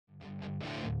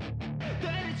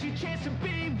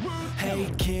Hey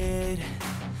kid,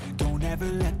 don't ever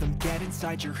let them get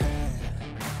inside your head.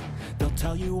 They'll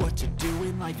tell you what to do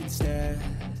in life instead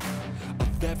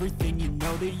of everything you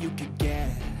know that you could get.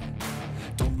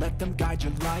 Don't let them guide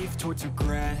your life towards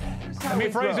regret. Let me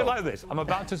phrase it like this. I'm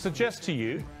about to suggest to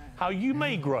you how you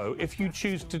may grow if you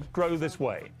choose to grow this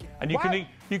way. And you can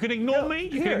ignore me.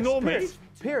 You can ignore me.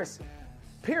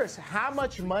 Pierce, how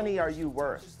much money are you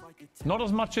worth? Not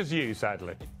as much as you,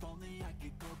 sadly.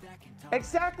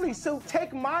 Exactly. So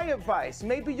take my advice.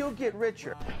 Maybe you'll get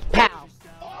richer. Pow.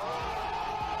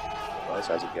 Guys,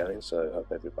 how's it going? So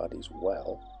hope everybody's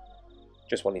well.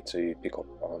 Just wanted to pick up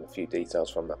on a few details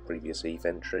from that previous ETH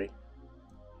entry,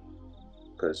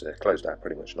 because it closed out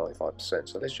pretty much 95%.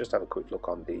 So let's just have a quick look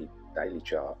on the daily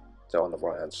chart. So on the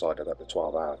right hand side I've got the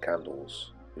 12-hour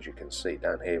candles. As you can see,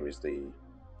 down here is the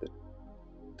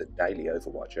daily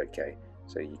overwatch. Okay,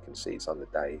 so you can see it's on the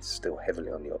day, still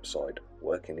heavily on the upside,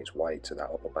 working its way to that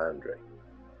upper boundary.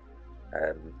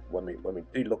 And when we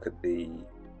do look at the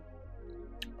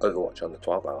overwatch on the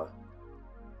 12-hour,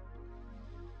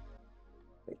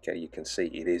 okay, you can see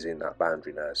it is in that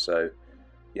boundary now. So,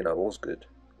 you know, all's good.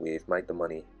 We've made the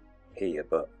money here,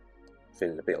 but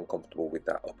feeling a bit uncomfortable with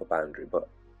that upper boundary. But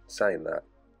saying that,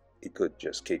 it could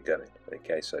just keep going.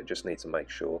 Okay, so just need to make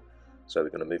sure. So we're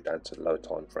going to move down to the low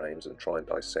time frames and try and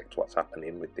dissect what's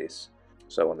happening with this.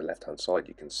 So on the left hand side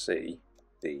you can see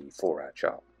the 4-hour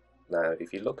chart. Now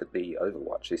if you look at the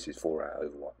overwatch, this is 4-hour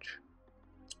overwatch.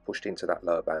 It's pushed into that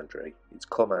lower boundary, it's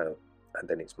come out, and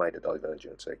then it's made a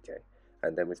divergence. Okay,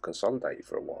 and then we've consolidated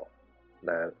for a while.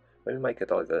 Now when we make a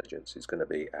divergence, it's going to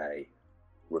be a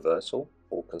reversal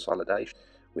or consolidation.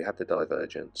 We had the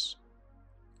divergence,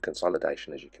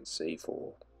 consolidation, as you can see,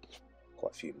 for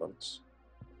quite a few months,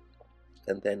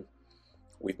 and then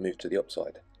we've moved to the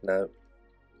upside. Now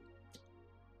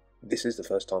this is the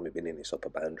first time we've been in this upper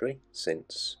boundary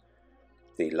since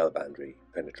the low boundary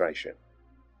penetration,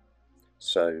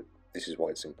 so this is why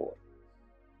it's important.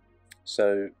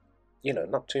 So, you know,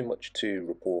 not too much to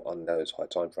report on those high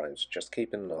time frames, just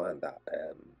keeping an eye on that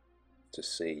to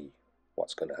see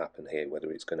what's going to happen here,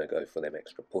 whether it's going to go for them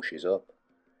extra pushes up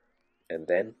and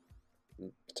then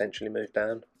potentially move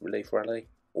down, relief rally,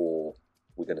 or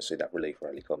we're going to see that relief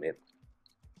rally come in.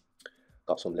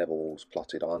 Got some levels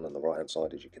plotted on the right hand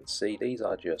side. As you can see, these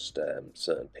are just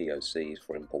certain POCs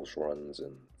for impulse runs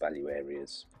and value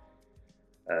areas,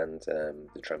 and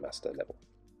the Trendmaster level.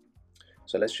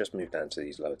 So let's just move down to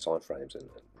these lower time frames and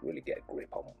really get a grip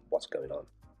on what's going on.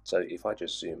 So if I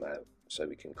just zoom out so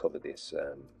we can cover this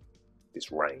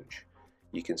this range,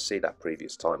 you can see that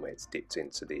previous time where it's dipped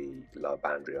into the lower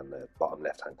boundary on the bottom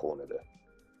left hand corner of the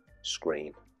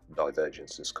screen.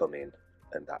 Divergence has come in,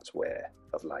 and that's where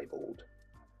I've labelled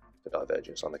the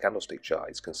divergence. On the candlestick chart,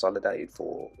 it's consolidated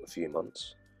for a few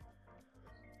months,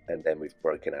 and then we've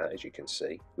broken out. As you can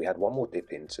see, we had one more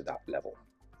dip into that level,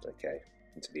 okay,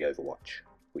 into the overwatch,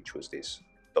 which was this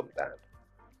dump down.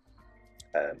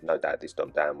 No doubt this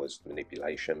dump down was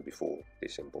manipulation before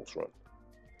this impulse run.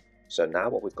 So now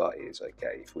what we've got is,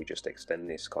 okay, if we just extend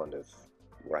this kind of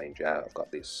range out, I've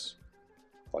got this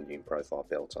volume profile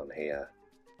built on here,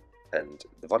 and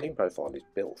the volume profile is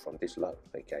built from this low.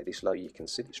 Okay, this low, you can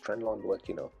see this trend line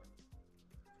working up.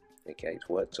 Okay, it's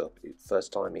worked up.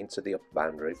 First time into the upper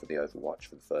boundary for the overwatch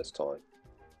for the first time,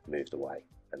 moved away,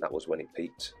 and that was when it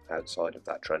peaked outside of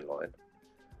that trend line.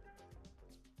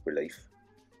 Relief,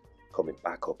 coming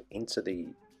back up into the,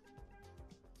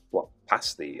 well,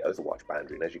 past the overwatch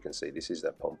boundary, and as you can see, this is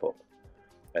that pump up,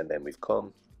 and then we've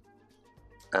come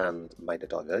and made a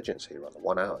divergence here on the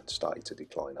 1 hour and started to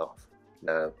decline off.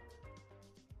 Now,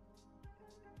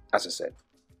 as I said,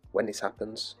 when this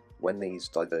happens, when these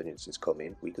divergences come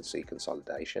in, we could see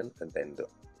consolidation, and then the,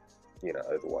 you know,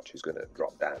 overwatch is going to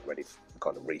drop down, ready for,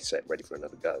 kind of reset, ready for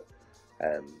another go,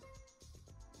 and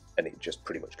it just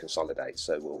pretty much consolidates.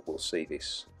 So we'll see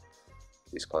this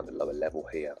kind of lower level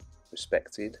here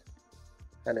respected,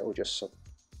 and it will just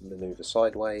maneuver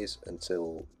sideways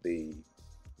until the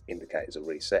indicators are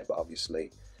reset. But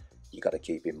obviously you got to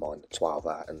keep in mind the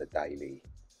 12-hour and the daily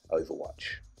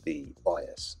overwatch, the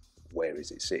bias. Where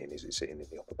is it sitting? Is it sitting in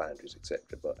the upper boundaries,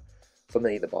 etc.? But for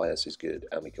me, the bias is good,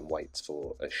 and we can wait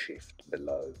for a shift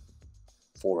below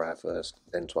 4-hour first,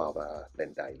 then 12-hour,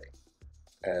 then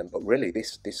daily. But really,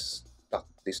 this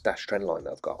dash trend line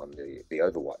that I've got on the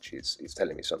overwatch is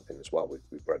telling me something as well.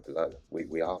 We broke below.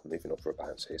 We are moving up for a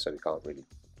bounce here, so we can't really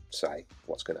say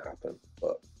what's going to happen.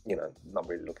 But you know, not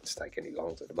really looking to take any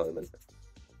longs at the moment,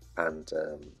 and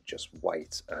just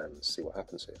wait and see what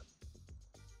happens here.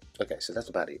 Okay, so that's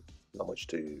about it. Not much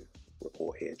to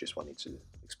report here. Just wanted to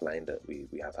explain that we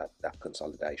have had that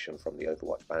consolidation from the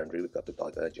Overwatch boundary. We've got the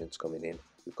divergence coming in.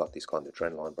 We've got this kind of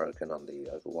trend line broken on the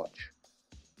Overwatch.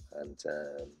 And,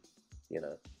 you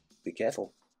know, be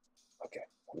careful. Okay,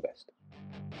 all the best.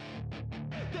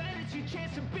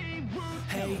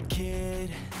 Hey kid,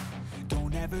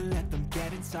 don't ever let them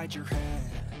get inside your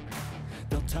head.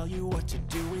 They'll tell you what to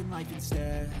do in life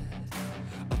instead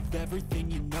of everything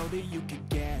you know that you could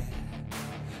get.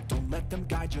 Don't let them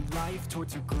guide your life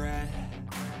towards regret.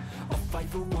 I'll fight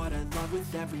for what I love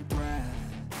with every breath.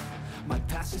 My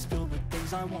past is filled with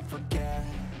things I won't forget.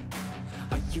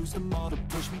 I use them all to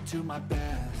push me to my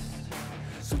best.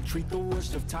 So treat the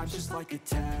worst of times just like a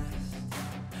test.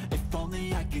 If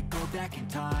only I could go back in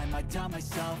time, I'd tell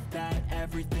myself that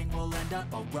everything will end up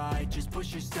alright. Just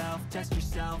push yourself, test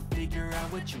yourself, figure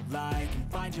out what you like,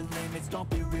 and find your limits, don't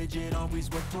be rigid, always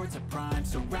work towards a prime.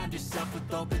 Surround yourself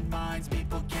with open minds,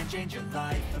 people can change your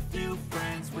life. A few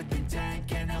friends with intent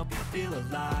can help you feel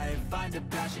alive. Find a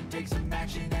passion, take some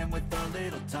action, and with a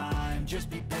little time, just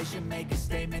be patient, make a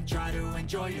statement, try to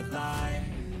enjoy your life.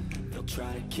 They'll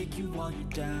try to kick you while you're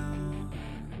down.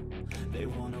 They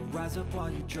wanna rise up while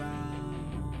you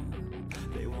drown.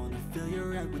 They wanna fill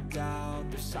your head with doubt.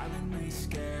 They're silently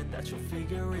scared that you'll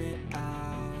figure it out.